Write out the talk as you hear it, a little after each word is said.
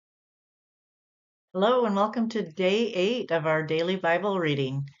Hello and welcome to day 8 of our daily Bible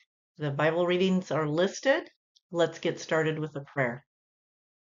reading. The Bible readings are listed. Let's get started with a prayer.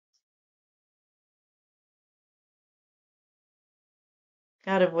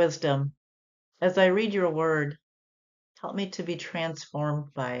 God of wisdom, as I read your word, help me to be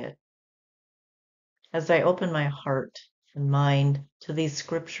transformed by it. As I open my heart and mind to these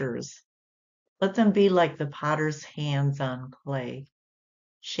scriptures, let them be like the potter's hands on clay,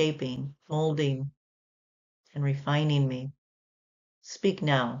 shaping, molding, and refining me. Speak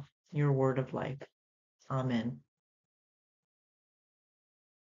now your word of life. Amen.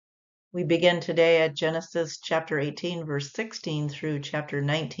 We begin today at Genesis chapter 18, verse 16 through chapter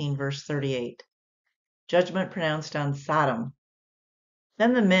 19, verse 38. Judgment pronounced on Sodom.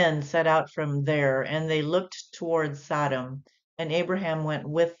 Then the men set out from there, and they looked toward Sodom, and Abraham went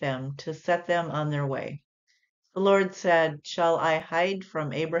with them to set them on their way. The Lord said, "Shall I hide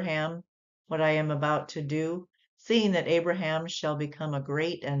from Abraham what I am about to do, seeing that Abraham shall become a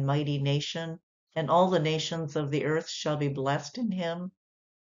great and mighty nation, and all the nations of the earth shall be blessed in him?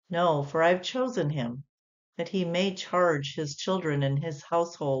 No, for I've chosen him, that he may charge his children and his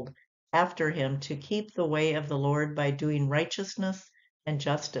household after him to keep the way of the Lord by doing righteousness and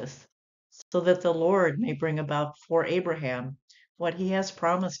justice, so that the Lord may bring about for Abraham what he has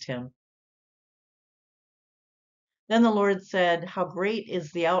promised him." Then the Lord said, "How great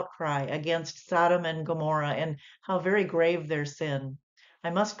is the outcry against Sodom and Gomorrah, and how very grave their sin. I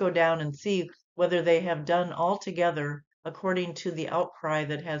must go down and see whether they have done altogether according to the outcry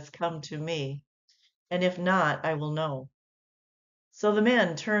that has come to me, and if not, I will know." So the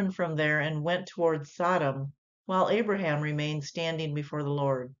men turned from there and went toward Sodom, while Abraham remained standing before the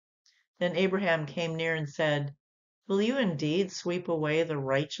Lord. Then Abraham came near and said, "Will you indeed sweep away the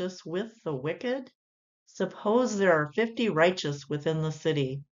righteous with the wicked? Suppose there are 50 righteous within the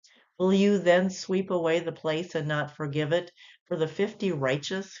city. Will you then sweep away the place and not forgive it for the 50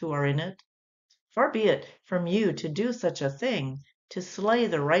 righteous who are in it? Far be it from you to do such a thing, to slay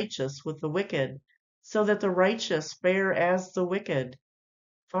the righteous with the wicked, so that the righteous fare as the wicked.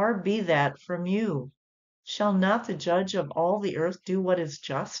 Far be that from you. Shall not the judge of all the earth do what is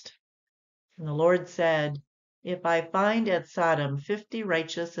just?" And the Lord said, "If I find at Sodom 50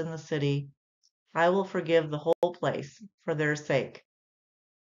 righteous in the city, I will forgive the whole place for their sake."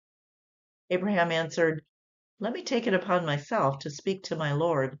 Abraham answered, "Let me take it upon myself to speak to my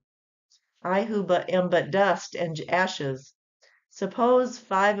Lord. I who am but dust and ashes. Suppose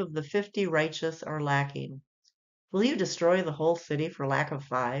 5 of the 50 righteous are lacking. Will you destroy the whole city for lack of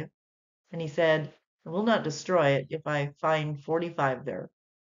 5? And he said, "I will not destroy it if I find 45 there."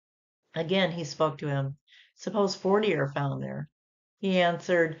 Again he spoke to him, "Suppose 40 are found there." He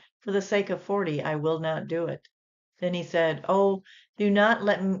answered, "For the sake of 40, I will not do it." Then he said, "Oh, do not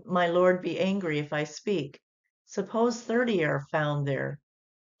let my Lord be angry if I speak. Suppose 30 are found there."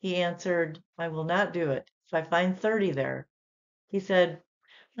 He answered, "I will not do it if I find 30 there." He said,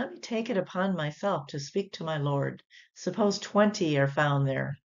 "Let me take it upon myself to speak to my Lord. Suppose 20 are found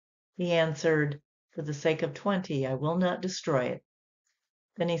there." He answered, "For the sake of 20, I will not destroy it."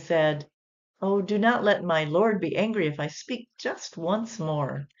 Then he said, "Oh, do not let my Lord be angry if I speak just once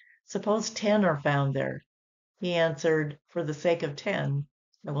more. Suppose 10 are found there." He answered, "For the sake of 10,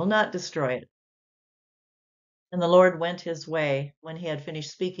 I will not destroy it." And the Lord went his way when he had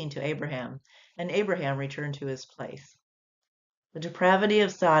finished speaking to Abraham, and Abraham returned to his place. The depravity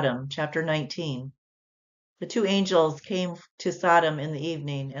of Sodom, chapter 19. The 2 angels came to Sodom in the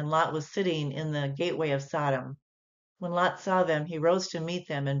evening, and Lot was sitting in the gateway of Sodom. When Lot saw them, he rose to meet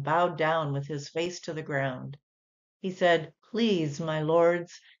them and bowed down with his face to the ground. He said, "Please, my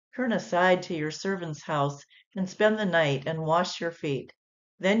lords, turn aside to your servant's house and spend the night and wash your feet.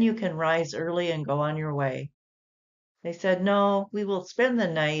 Then you can rise early and go on your way." They said, "No, we will spend the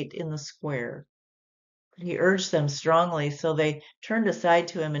night in the square." But he urged them strongly, so they turned aside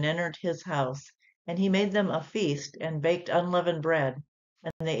to him and entered his house. And he made them a feast and baked unleavened bread,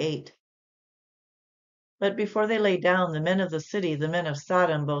 and they ate. But before they lay down, the men of the city, the men of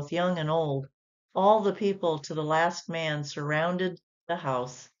Sodom, both young and old, all the people to the last man, surrounded the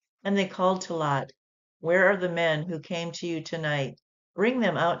house. And they called to Lot, "Where are the men who came to you tonight? Bring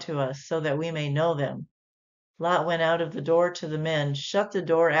them out to us, so that we may know them." Lot went out of the door to the men, shut the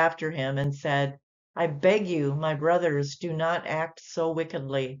door after him, and said, "I beg you, my brothers, do not act so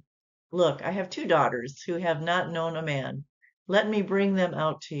wickedly. Look, I have 2 daughters who have not known a man. Let me bring them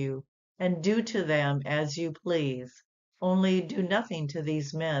out to you, and do to them as you please. Only do nothing to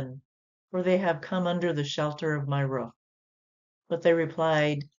these men, for they have come under the shelter of my roof." But they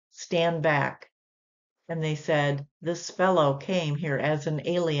replied, "Stand back." And they said, "This fellow came here as an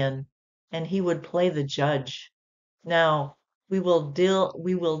alien. and he would play the judge. Now we will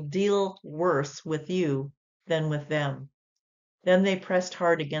deal worse with you than with them. Then they pressed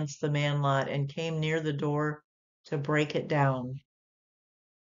hard against the man Lot and came near the door to break it down.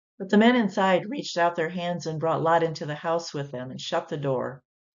 But the men inside reached out their hands and brought Lot into the house with them and shut the door.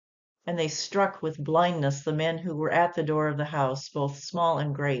 And they struck with blindness the men who were at the door of the house, both small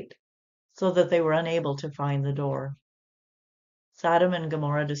and great, so that they were unable to find the door. Sodom and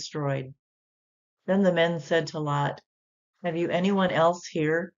Gomorrah destroyed. Then the men said to Lot, "Have you anyone else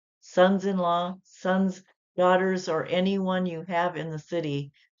here, sons-in-law, sons, daughters, or anyone you have in the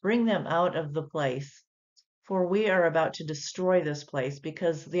city? Bring them out of the place. For we are about to destroy this place,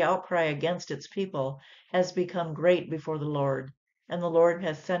 because the outcry against its people has become great before the Lord, and the Lord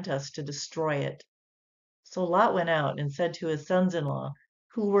has sent us to destroy it." So Lot went out and said to his sons-in-law,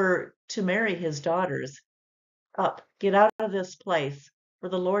 who were to marry his daughters, "Up, get out of this place, for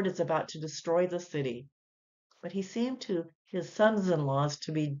the Lord is about to destroy the city." But he seemed to his sons-in-laws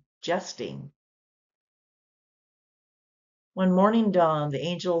to be jesting. When morning dawned, the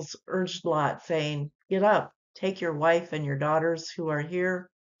angels urged Lot, saying, "Get up, take your wife and your daughters who are here,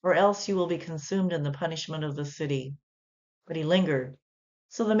 or else you will be consumed in the punishment of the city." But he lingered.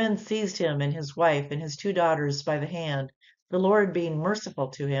 So the men seized him and his wife and his two daughters by the hand, the Lord being merciful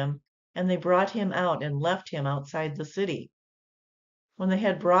to him, and they brought him out and left him outside the city. When they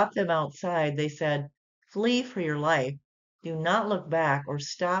had brought them outside, they said, "Flee for your life. Do not look back or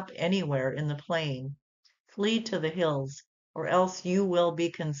stop anywhere in the plain. Flee to the hills, or else you will be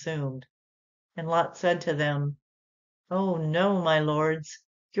consumed." And Lot said to them, "Oh no, my lords,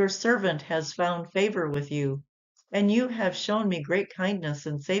 your servant has found favor with you, and you have shown me great kindness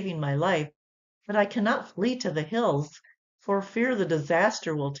in saving my life, but I cannot flee to the hills, for fear the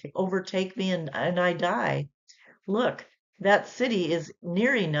disaster will overtake me and I die. Look, that city is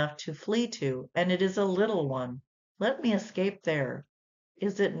near enough to flee to, and it is a little one. Let me escape there.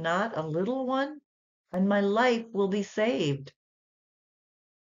 Is it not a little one? And my life will be saved."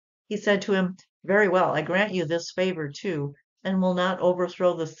 He said to him, "Very well, I grant you this favor too, and will not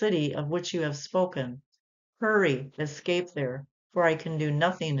overthrow the city of which you have spoken. Hurry, escape there, for I can do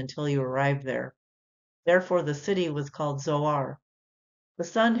nothing until you arrive there." Therefore the city was called Zoar. The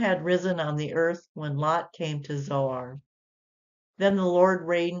sun had risen on the earth when Lot came to Zoar. Then the Lord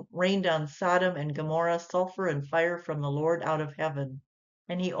rained on Sodom and Gomorrah sulfur and fire from the Lord out of heaven,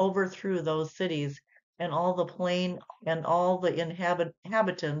 and he overthrew those cities and all the plain and all the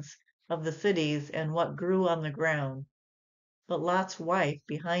inhabitants of the cities and what grew on the ground. But Lot's wife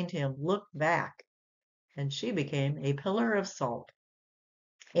behind him looked back, and she became a pillar of salt.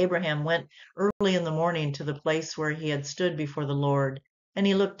 Abraham went early in the morning to the place where he had stood before the Lord, and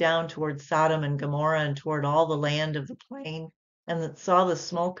he looked down toward Sodom and Gomorrah and toward all the land of the plain, and saw the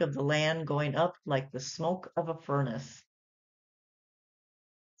smoke of the land going up like the smoke of a furnace.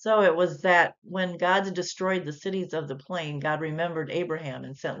 So it was that when God destroyed the cities of the plain, God remembered Abraham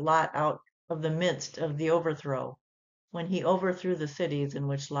and sent Lot out of the midst of the overthrow, when he overthrew the cities in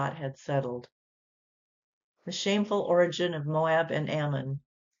which Lot had settled. The shameful origin of Moab and Ammon.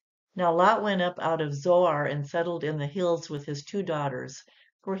 Now Lot went up out of Zoar and settled in the hills with his two daughters,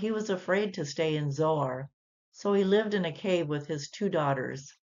 for he was afraid to stay in Zoar. So he lived in a cave with his two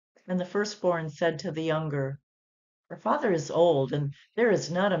daughters. And the firstborn said to the younger, "Our father is old, and there is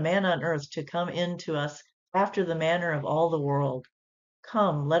not a man on earth to come in to us after the manner of all the world.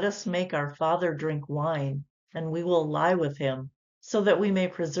 Come, let us make our father drink wine, and we will lie with him, so that we may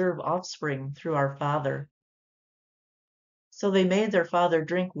preserve offspring through our father." So they made their father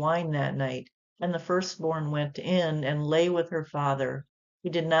drink wine that night, and the firstborn went in and lay with her father. He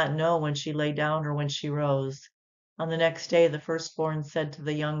did not know when she lay down or when she rose. On the next day the firstborn said to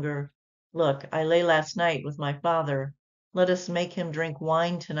the younger, "Look, I lay last night with my father. Let us make him drink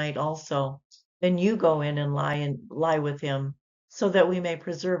wine tonight also. Then you go in and lie with him, so that we may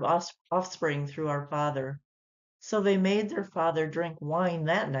preserve offspring through our father." So they made their father drink wine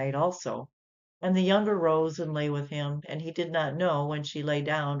that night also. And the younger rose and lay with him, and he did not know when she lay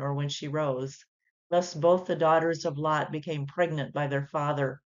down or when she rose. Thus both the daughters of Lot became pregnant by their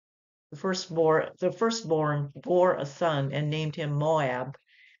father. The firstborn bore a son and named him Moab.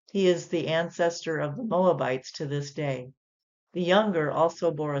 He is the ancestor of the Moabites to this day. The younger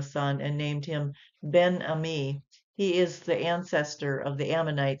also bore a son and named him Ben-Ami. He is the ancestor of the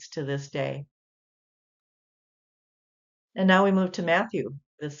Ammonites to this day. And now we move to Matthew,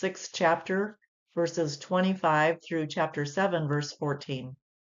 the 6th chapter, verses 25 through chapter 7, verse 14.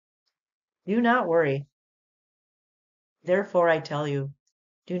 Do not worry. Therefore, I tell you,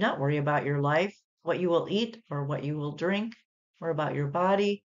 do not worry about your life, what you will eat or what you will drink, or about your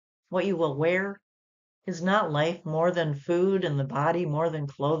body, what you will wear? Is not life more than food and the body more than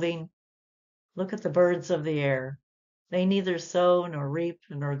clothing? Look at the birds of the air. They neither sow nor reap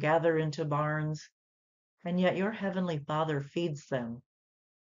nor gather into barns, and yet your heavenly Father feeds them.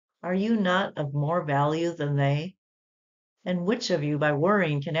 Are you not of more value than they? And which of you by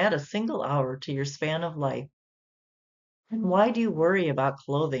worrying can add a single hour to your span of life? And why do you worry about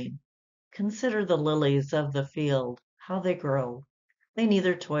clothing? Consider the lilies of the field, how they grow. They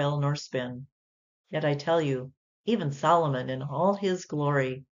neither toil nor spin. Yet I tell you, even Solomon in all his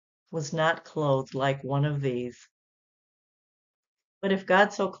glory was not clothed like one of these. But if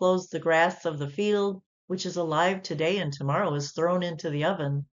God so clothes the grass of the field, which is alive today and tomorrow is thrown into the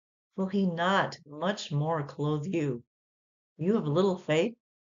oven, will he not much more clothe you, you of little faith?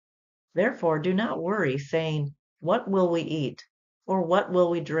 Therefore do not worry, saying, what will we eat? Or what will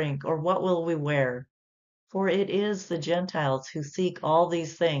we drink? Or what will we wear? For it is the Gentiles who seek all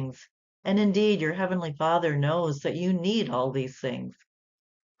these things, and indeed your heavenly Father knows that you need all these things.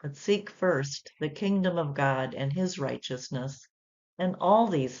 But seek first the kingdom of God and his righteousness, and all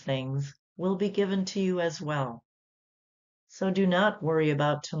these things will be given to you as well. So do not worry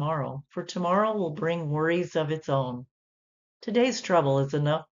about tomorrow, for tomorrow will bring worries of its own. Today's trouble is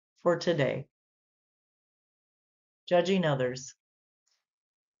enough for today. Judging others.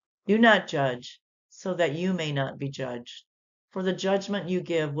 Do not judge, so that you may not be judged. For the judgment you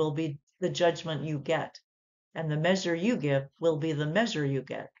give will be the judgment you get, and the measure you give will be the measure you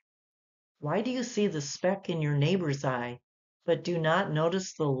get. Why do you see the speck in your neighbor's eye, but do not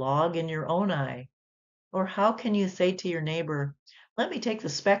notice the log in your own eye? Or how can you say to your neighbor, let me take the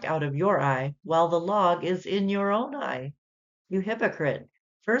speck out of your eye, while the log is in your own eye? You hypocrite,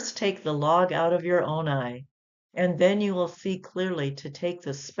 first take the log out of your own eye, and then you will see clearly to take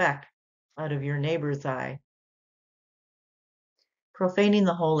the speck out of your neighbor's eye. Profaning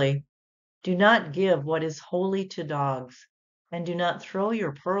the holy. Do not give what is holy to dogs, and do not throw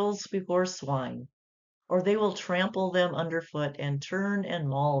your pearls before swine, or they will trample them underfoot and turn and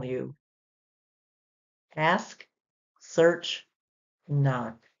maul you. Ask, search,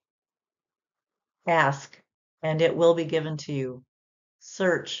 knock. Ask, and it will be given to you.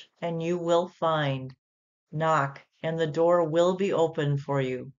 Search, and you will find. Knock, and the door will be opened for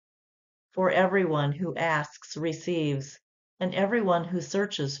you. For everyone who asks receives, and everyone who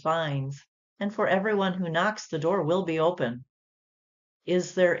searches finds, and for everyone who knocks the door will be open.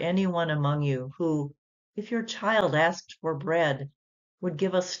 Is there anyone among you who, if your child asked for bread, would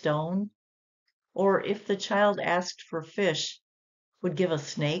give a stone? Or if the child asked for fish, would give a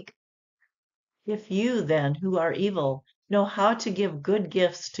snake? If you then, who are evil, know how to give good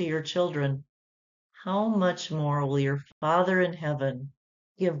gifts to your children, how much more will your Father in heaven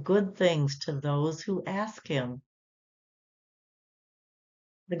give good things to those who ask him?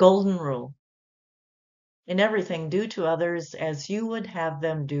 The Golden Rule. In everything, do to others as you would have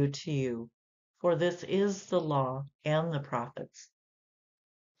them do to you, for this is the law and the prophets.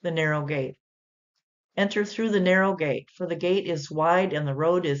 The narrow gate. Enter through the narrow gate, for the gate is wide and the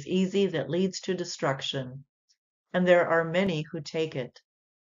road is easy that leads to destruction, and there are many who take it.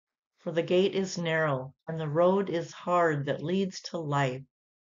 For the gate is narrow and the road is hard that leads to life,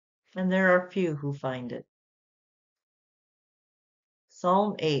 and there are few who find it.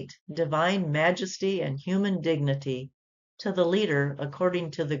 Psalm 8, Divine Majesty and Human Dignity, to the leader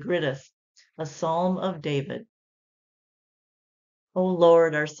according to the Gittith, a psalm of David. O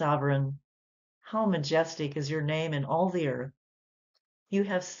Lord, our sovereign, how majestic is your name in all the earth. You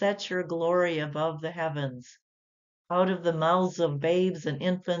have set your glory above the heavens. Out of the mouths of babes and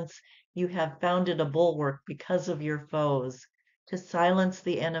infants, you have founded a bulwark because of your foes, to silence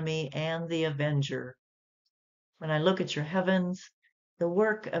the enemy and the avenger. When I look at your heavens, the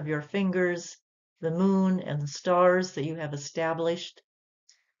work of your fingers, the moon and the stars that you have established,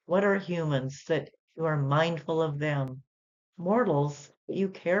 what are humans that you are mindful of them? Mortals that you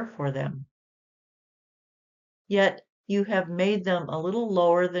care for them. Yet you have made them a little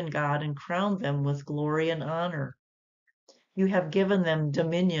lower than God and crowned them with glory and honor. You have given them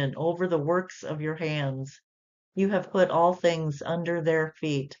dominion over the works of your hands. You have put all things under their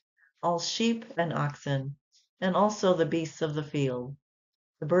feet, all sheep and oxen, and also the beasts of the field,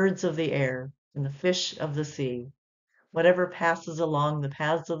 the birds of the air, and the fish of the sea, whatever passes along the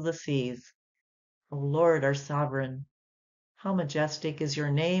paths of the seas. O Lord, our sovereign, how majestic is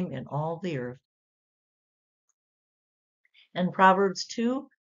your name in all the earth. And Proverbs 2,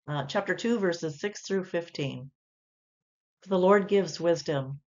 chapter 2, verses 6 through 15. For the Lord gives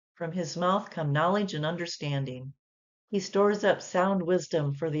wisdom. From his mouth come knowledge and understanding. He stores up sound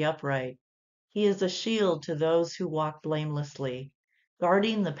wisdom for the upright. He is a shield to those who walk blamelessly.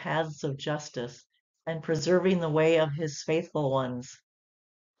 guarding the paths of justice and preserving the way of his faithful ones.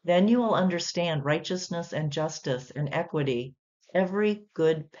 Then you will understand righteousness and justice and equity, every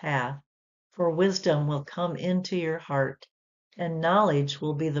good path, for wisdom will come into your heart, and knowledge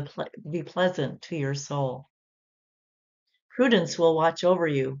will be pleasant to your soul. Prudence will watch over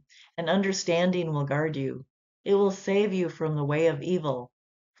you, and understanding will guard you. It will save you from the way of evil,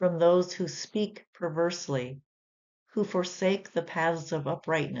 from those who speak perversely, who forsake the paths of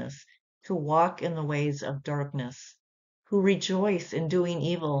uprightness, to walk in the ways of darkness, who rejoice in doing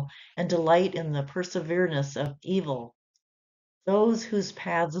evil and delight in the perseverance of evil, those whose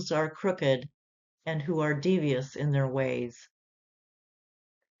paths are crooked and who are devious in their ways.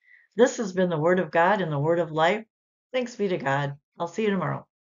 This has been the Word of God and the Word of Life. Thanks be to God. I'll see you tomorrow.